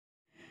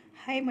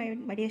Hi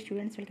my dear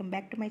students, welcome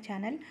back to my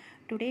channel.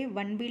 Today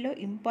 1B లో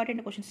important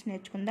questions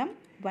నేర్చుకుందాం.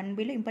 1B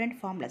లో important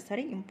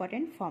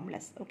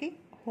formulas. Okay,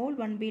 whole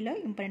 1B లో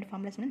important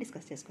formulas మనం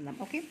discuss చేసుకుందాం.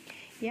 Okay,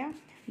 yeah,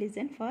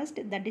 listen first.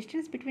 The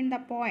distance between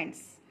the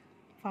points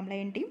formula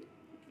ఏంటి?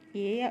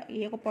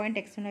 ఏ ఒక point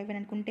x1 y1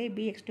 అనుకుంటే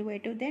b x2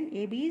 y2, then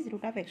ab is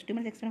root of x2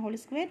 minus x1 whole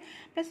square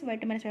plus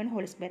y2 minus y1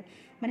 whole square.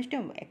 మన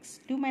ఇష్టం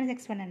x2 minus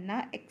x1 అన్నా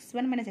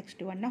x1 minus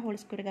x2 అన్నా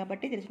whole square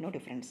కాబట్టి there is no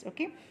difference.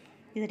 Okay,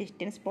 ఇది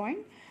distance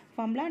point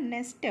formula.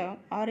 Next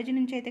origin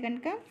నుంచి అయితే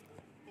కనుక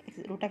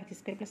root of X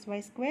square plus y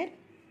square.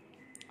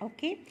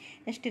 Okay,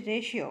 next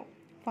ratio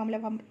formula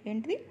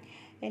ఏంటిది?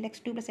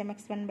 lx2 plus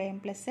mx1 by m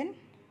plus N,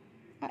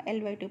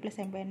 ly2 plus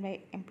m by n by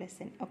m plus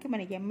N. Okay,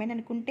 మనకి mn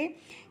అనుకుంటే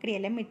ఇక్కడ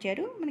lm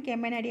ఇచ్చారు, మనకి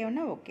mn idea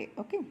ఉన్నా okay.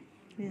 Okay,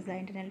 this is the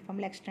internal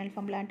formula. External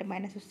formula అంటే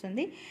minus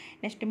వస్తుంది.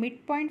 Next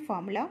mid point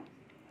formula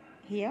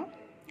here.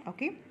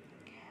 Okay,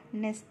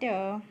 next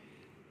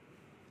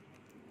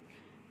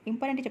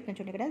important చెప్తాను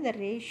చూడండి ఇక్కడ. The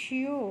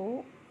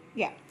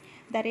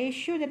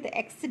ratio that the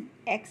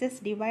access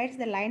divides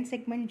the line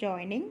segment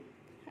joining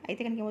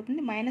అయితే కనుక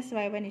ఏమవుతుంది?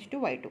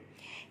 -y1:y2.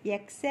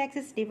 ఎక్స్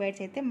యాక్సెస్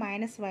డివైడ్స్ అయితే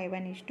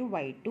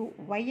 -y1:y2,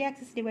 why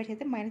access divides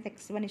అయితే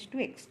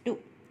 -x1:x2.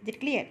 It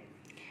clear?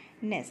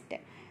 Next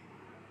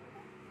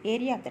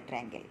area of the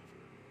triangle.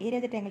 Area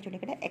of the triangle చూడండి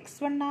ఇక్కడ.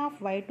 x1 of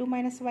y2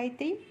 minus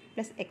y3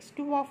 plus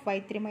x2 of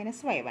y3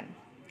 minus y1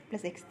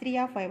 plus x3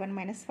 of y1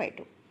 minus y2.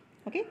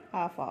 Okay,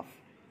 of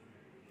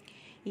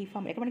ఈ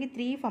formula ఇక్కడ మనకి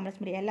 3 formulas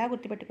మీరు ఎలా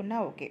గుర్తుపెట్టుకున్నా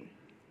okay.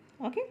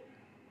 Okay,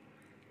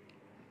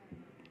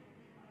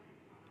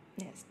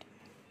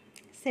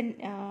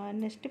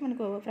 next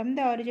మనకు from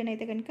the origin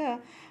అయితే కనుక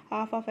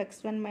half of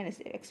x1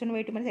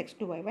 y2 minus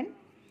x2 y1.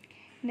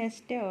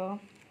 Next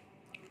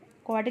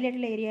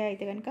quadrilateral area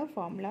అయితే కనుక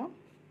ఫార్ములా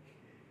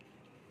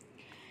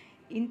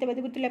ఇంత పెద్ద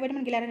గుర్తు లేకపోతే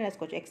మనకి ఇలా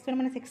రాసుకోవచ్చు. x1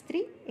 minus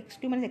x3,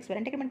 x2 minus x1.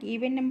 అంటే ఇక్కడ మనకి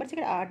ఈవెన్ నెంబర్స్,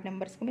 ఇక్కడ ఆడ్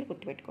నెంబర్స్కి మీరు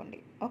గుర్తుపెట్టుకోండి.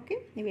 ఓకే,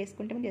 ನೀವು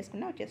వేసుకుంటే మనం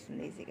చేసుకున్నా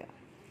వచ్చేస్తుంది ఈజీగా.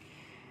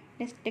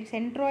 Next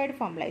centroid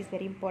formula is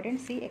very important.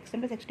 C x1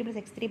 plus x2 plus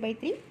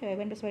x3/3,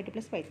 y1 plus y2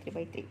 plus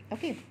y3/3.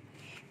 Okay,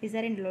 these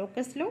are in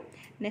లోకస్లో.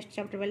 Next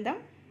chapter వెళ్దాం.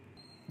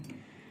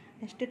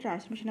 నెక్స్ట్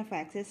ట్రాన్స్ఫర్మేషన్ ఆఫ్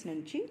యాక్సెస్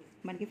నుంచి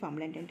మనకి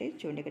ఫార్ములా ఏంటంటే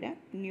చూడండి ఇక్కడ.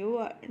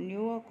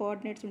 న్యూ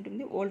కోఆర్డినేట్స్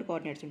ఉంటుంది, ఓల్డ్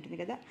కోఆర్డినేట్స్ ఉంటుంది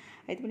కదా.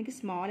 అయితే మనకి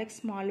స్మాల్ ఎక్స్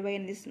స్మాల్ వై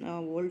అనేది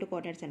ఓల్డ్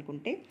కోఆర్డినేట్స్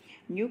అనుకుంటే,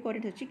 న్యూ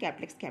కోఆర్డినేట్స్ వచ్చి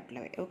capital X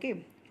capital y. Okay,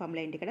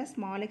 formula ఏంటి ఇక్కడ?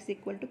 Small X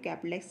equal to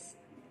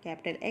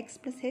capital X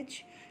plus H,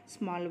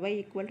 small y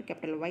equal to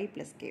capital y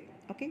plus K.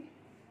 Okay,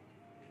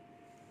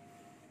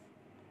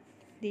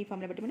 ఈ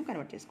formula బట్టి మనం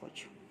convert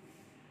చేసుకోవచ్చు.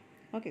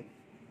 Okay,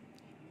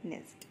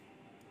 next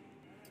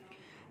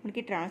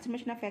మనకి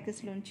transformation of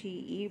access నుంచి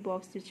ఈ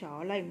బాక్స్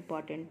చాలా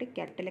important.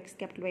 Capital X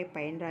capital y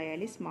పైన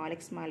రాయాలి, స్మాల్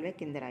ఎక్స్ స్మాల్ వై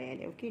కింద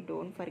రాయాలి. Okay,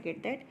 don't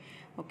forget that.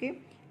 Okay,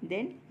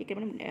 then ఇక్కడ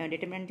మనం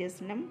డిటర్మినెంట్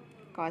చేస్తున్నాం.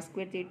 Cos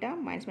square theta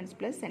minus minus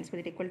plus sine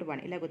square equal to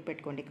 1 ఇలా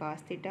గుర్తుపెట్టుకోండి.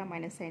 Cos theta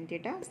minus sine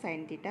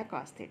theta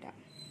cos theta.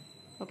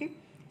 Okay,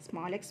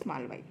 small X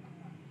small y.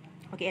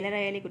 Okay, ఎలా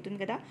రాయాలి గుర్తుంది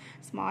కదా?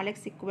 Small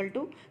X equal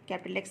to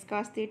capital X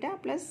cos theta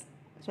plus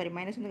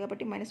minus ఉంది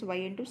కాబట్టి minus y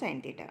into sine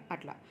theta.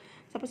 అట్లా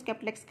suppose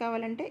capital X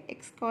కావాలంటే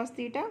X cos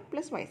theta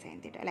plus why sine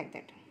theta, like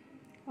that.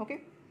 Okay,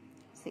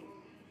 C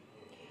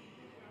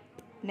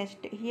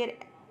next here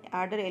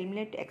order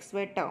eliminate X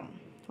why term.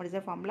 What is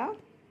the formula?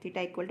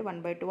 Theta equal to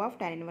 1/2 of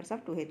tan inverse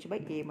of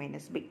 2h/a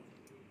minus b.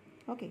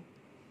 Okay,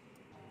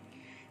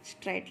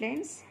 straight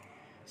lines.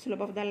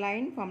 Slope of the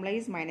line formula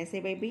is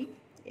 -a/b.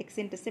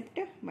 x-intercept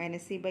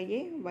minus c by a,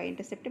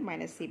 y-intercept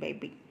minus c by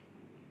b.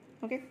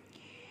 Okay,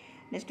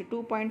 next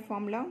 2-point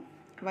formula.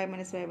 y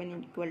minus y1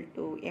 equal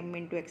to m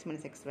into x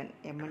minus x1.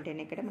 m అంటే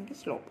ఇక్కడ మనకి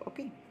slope.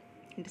 Okay,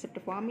 intercept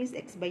form is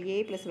x by a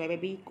plus y by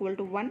b equal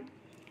to 1.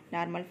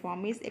 Normal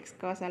form is x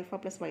cos alpha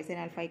plus y sin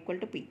alpha equal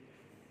to p.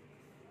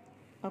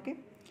 Okay,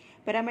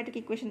 parametric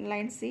equation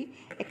line C,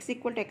 x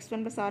equal to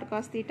x1 plus r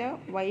cos theta,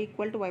 y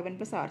equal to y1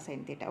 plus r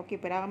sin theta. Okay,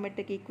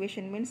 parametric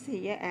equation means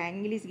here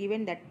angle is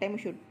given, that time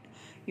you should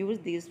use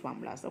these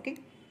formulas. Okay,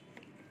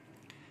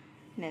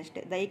 next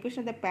the equation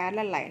of the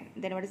parallel line.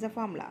 Then what is the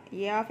formula?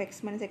 A of x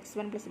minus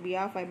x1 plus b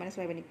of y minus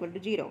y1 equal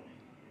to 0.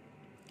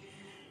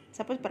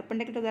 Suppose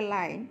perpendicular to the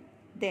line,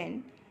 then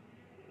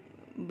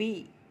b,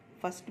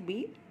 first b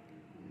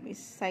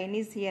sign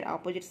is here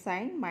opposite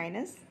sign,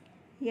 minus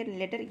here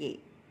letter a.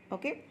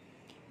 Okay,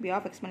 b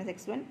of x minus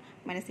x1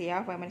 minus a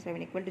of y minus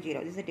y1 equal to 0.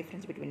 This is the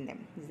difference between them.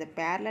 This is the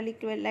parallel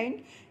equivalent line.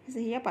 This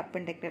is here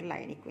perpendicular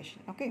line equation.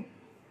 Okay,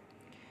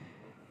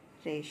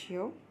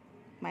 ratio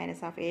minus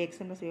of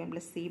ax1 plus b1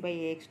 plus c by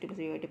ax2 plus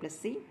b2 plus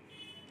c.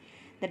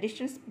 The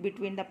distance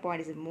between the point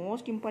is the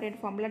most important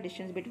formula.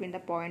 Distance between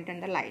the point and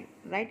the line,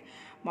 right?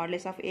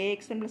 Modulus of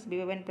ax1 plus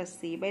b1 plus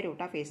c by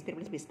root of a square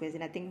plus b square is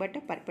nothing but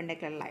a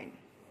perpendicular line.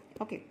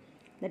 Okay,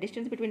 the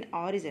distance between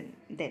origin,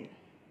 then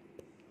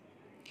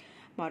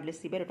modulus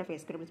c by root of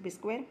a square plus b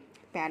square.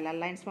 Parallel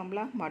lines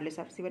formula, modulus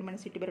of c1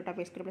 minus c2 by root of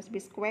a square plus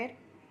b square.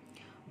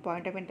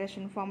 Point of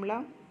intersection formula,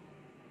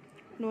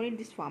 no need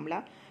this formula.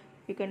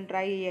 You can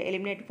try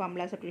eliminate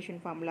formula, substitution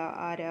formula,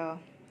 or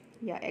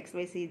x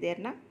by c there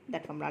na,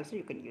 that formula also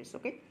you can use.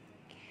 Okay,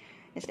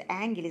 Next,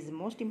 angle is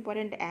most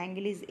important.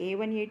 Angle is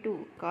a1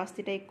 a2 cos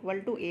theta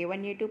equal to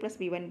a1 a2 plus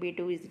b1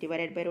 b2 is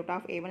divided by root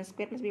of a1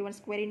 square plus b1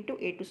 square into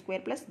a2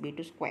 square plus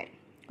b2 square.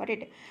 Got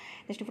it?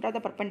 Next, foot of the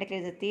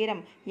perpendicular is a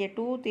theorem. Here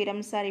two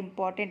theorems are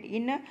important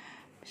in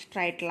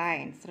straight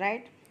lines,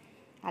 right?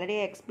 Already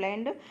I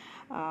explained.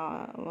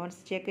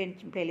 Once check in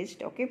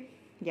playlist. Okay.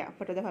 Yeah,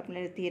 foot of the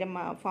perpendicular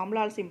theorem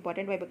formula also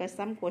important. Why? Because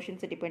some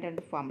questions depend on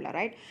the formula,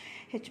 right?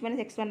 H minus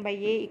x1 by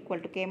a equal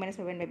to k minus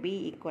y1 by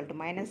b equal to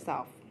minus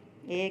of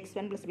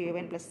ax1 plus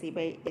b1 plus c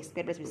by x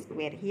square plus b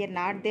square. Here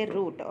not their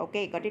root.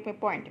 Okay, got it my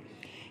point.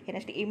 Here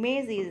next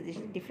image is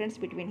the difference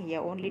between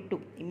here only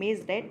 2.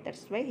 Image, right?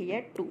 That's why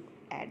here 2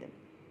 add.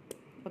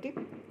 Okay,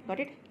 got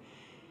it?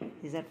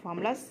 These are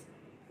formulas.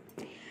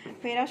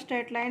 Pair of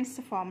straight lines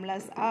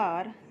formulas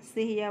are,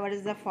 see here what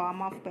is the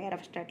form of pair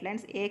of straight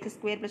lines. Ax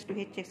square plus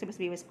 2hx plus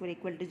by square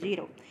equal to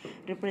 0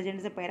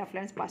 represents the pair of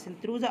lines passing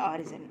through the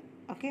origin.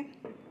 Okay.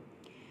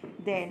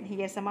 Then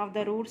here sum of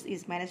the roots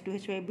is minus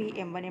 2h by b,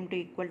 m1 m2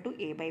 equal to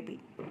a by b.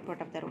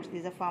 Product of the roots.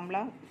 This is a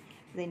formula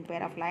in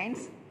pair of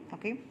lines.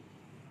 Okay.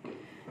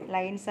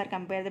 Lines are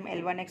compare them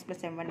L1x plus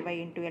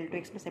m1y into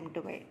L2x plus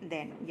m2y.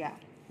 Then yeah,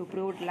 we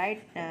proved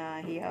light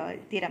here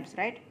theorems,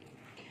 right?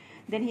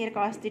 Then here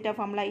cos theta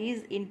formula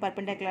is in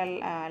perpendicular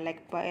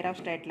like pair of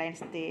straight lines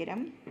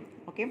theorem.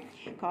 Okay,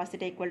 cos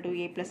theta equal to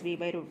a plus b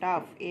by root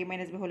of a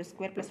minus b whole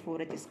square plus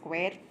 4h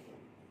square.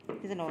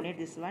 This is no need,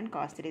 this one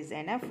cos theta is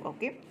enough.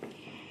 Okay.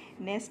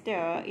 Next,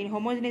 in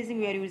homogenizing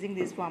we are using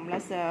these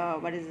formulas.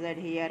 What is that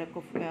here?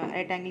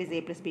 Right angle is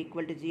a plus b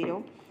equal to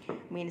 0.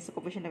 Means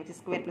coefficient of x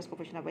square plus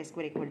coefficient of y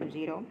square equal to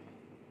 0.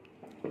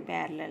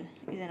 Parallel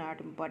is not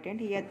important.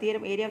 Here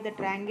theorem area of the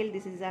triangle,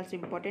 this is also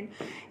important.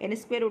 N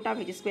square root of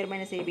h square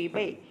minus ab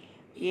by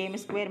am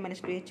square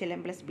minus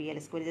 2hlm plus bl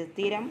square is a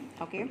theorem.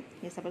 Okay.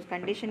 Here suppose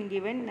condition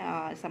given,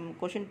 some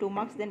question 2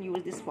 marks, then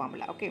use this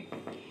formula. Okay.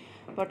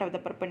 Part of the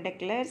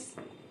perpendiculars,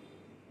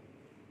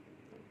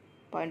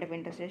 point of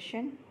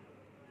intersection,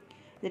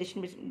 the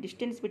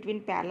distance between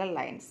parallel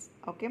lines.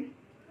 Okay.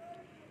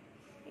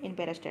 In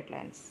pair of straight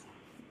lines,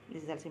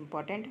 this is also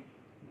important.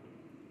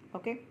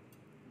 Okay.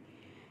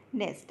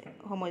 Next,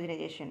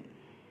 homogenization.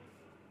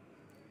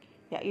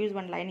 Yeah, use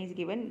one line is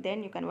given,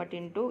 then you convert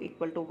into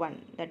equal to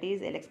 1, that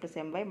is lx plus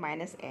my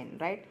minus n,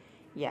 right?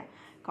 Yeah,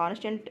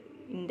 constant,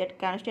 in that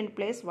constant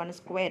place 1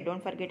 square,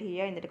 don't forget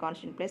here in that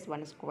constant place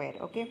 1 square.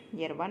 Okay,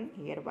 here 1,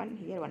 here 1,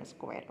 here 1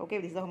 square. Okay,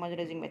 this is the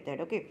homogenizing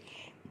method. Okay,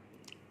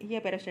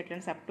 here pair of straight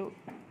lines up to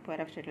pair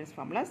of straight lines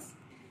formulas.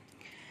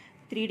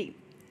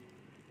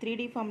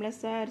 3D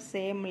formulas are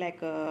same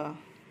like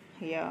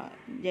here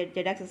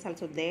z-axis is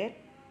also there.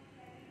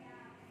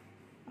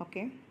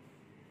 Okay,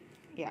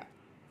 yeah,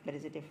 there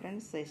is a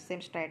difference.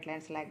 Same straight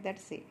lines like that.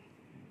 See,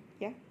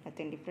 yeah,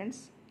 nothing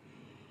difference.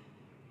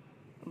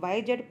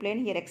 YZ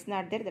plane, here x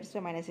not there, that's why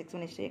minus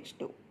x1 is to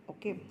x2.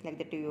 Okay, like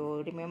that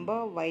you remember.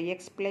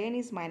 YX plane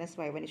is minus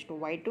y1 is to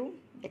y2.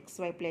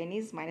 XY plane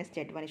is minus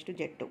z1 is to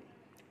z2.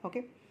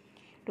 Okay,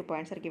 2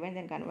 points are given,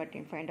 then convert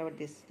and find out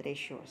these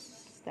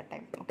ratios that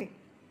time. Okay,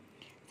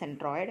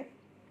 centroid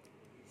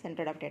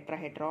of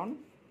tetrahedron.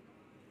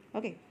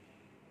 Okay.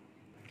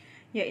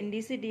 Yeah, in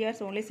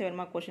DCDRs only 7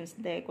 mark questions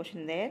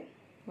there.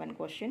 One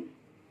question.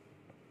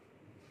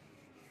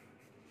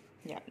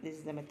 Yeah, this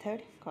is the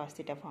method. Cos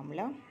theta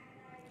formula.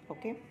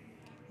 Okay.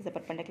 This is the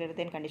perpendicular.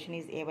 Then condition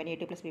is a1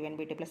 a2 plus b1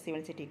 b2 plus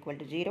c1 c2 equal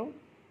to 0.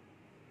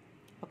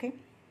 Okay.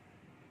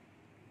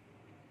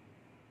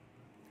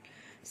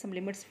 Some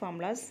limits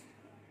formulas.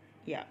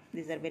 Yeah,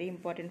 these are very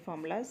important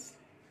formulas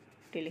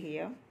till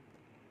here.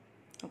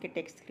 Okay,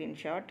 take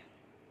screenshot.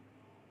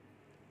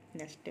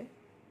 Next.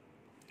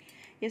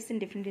 Yes, in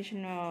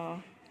differentiation,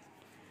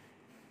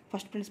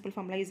 first principle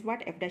formula is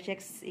what? F dash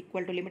x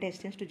equal to limit h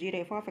tends to 0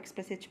 f of x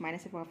plus h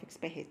minus f of x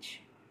by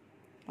h.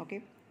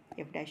 Okay,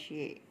 f dash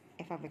a,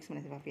 f of x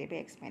minus f of a by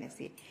x minus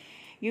a.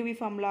 UV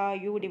formula,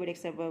 u divided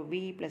x over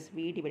v plus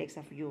v divided x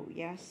of u.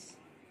 Yes,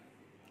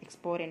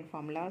 exponent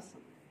formulas.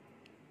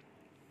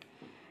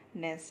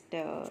 Next,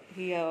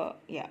 here,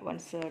 yeah,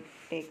 once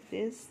take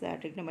this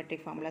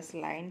trigonometric formulas,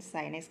 line,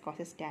 sin x, cos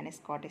x, tan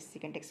x, cot x,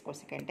 secant x,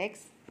 cosecant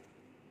x.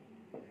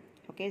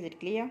 Okay, is it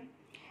clear?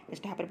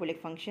 Just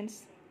hyperbolic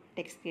functions.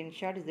 Take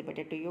screenshot is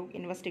better to you.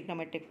 Inverse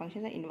trigonometric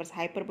functions and inverse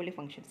hyperbolic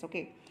functions.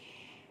 Okay.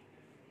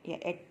 Yeah,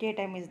 at a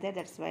time is there.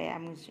 That's why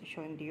I'm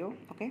showing to you.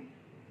 Okay.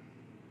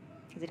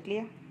 Is it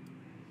clear?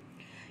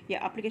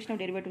 Yeah, application of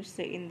derivatives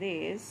in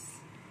this.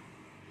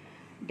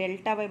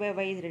 Delta y by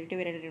y is relative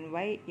error in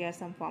y. Yeah,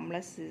 some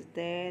formulas is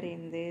there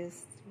in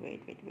this.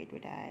 Wait.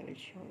 I will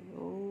show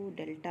you.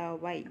 Delta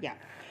y. Yeah.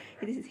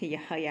 This is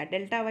yeah.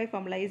 Delta y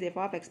formula is f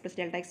of x plus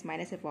delta x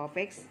minus f of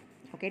x.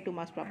 Okay, 2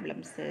 marks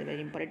problems very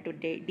important to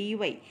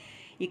dy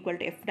equal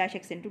to f dash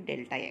x into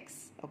delta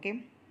x.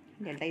 Okay,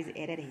 delta is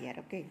error here.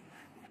 Okay,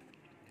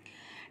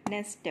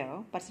 next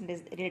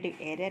percentage relative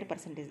error,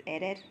 percentage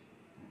error.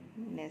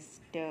 Next,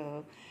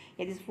 yeah,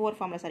 these 4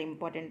 formulas are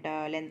important.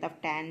 Length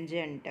of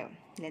tangent,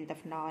 length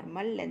of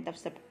normal, length of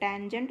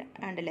subtangent,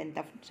 and length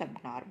of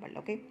subnormal.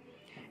 Okay,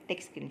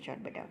 take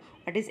screenshot better.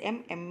 What is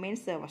m? M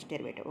means first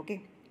derivative.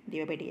 Okay,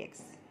 dy by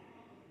dx.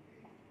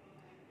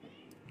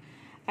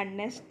 And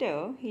next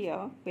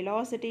here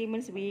velocity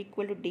means v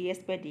equal to ds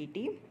by dt.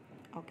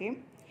 Okay,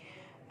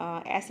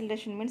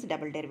 acceleration means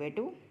double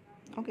derivative.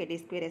 Okay, d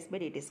square s by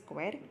dt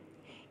square.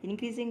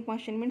 Increasing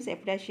function means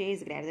f dash a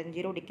is greater than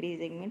 0,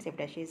 decreasing means f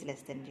dash a is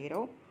less than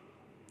 0.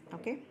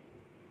 Okay,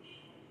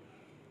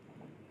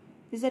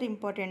 these are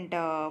important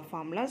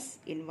formulas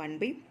in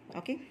 1b.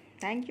 Okay,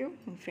 thank you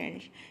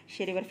friends.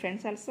 Share your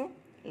friends also,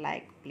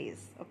 like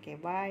please. Okay,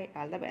 bye,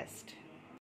 all the best.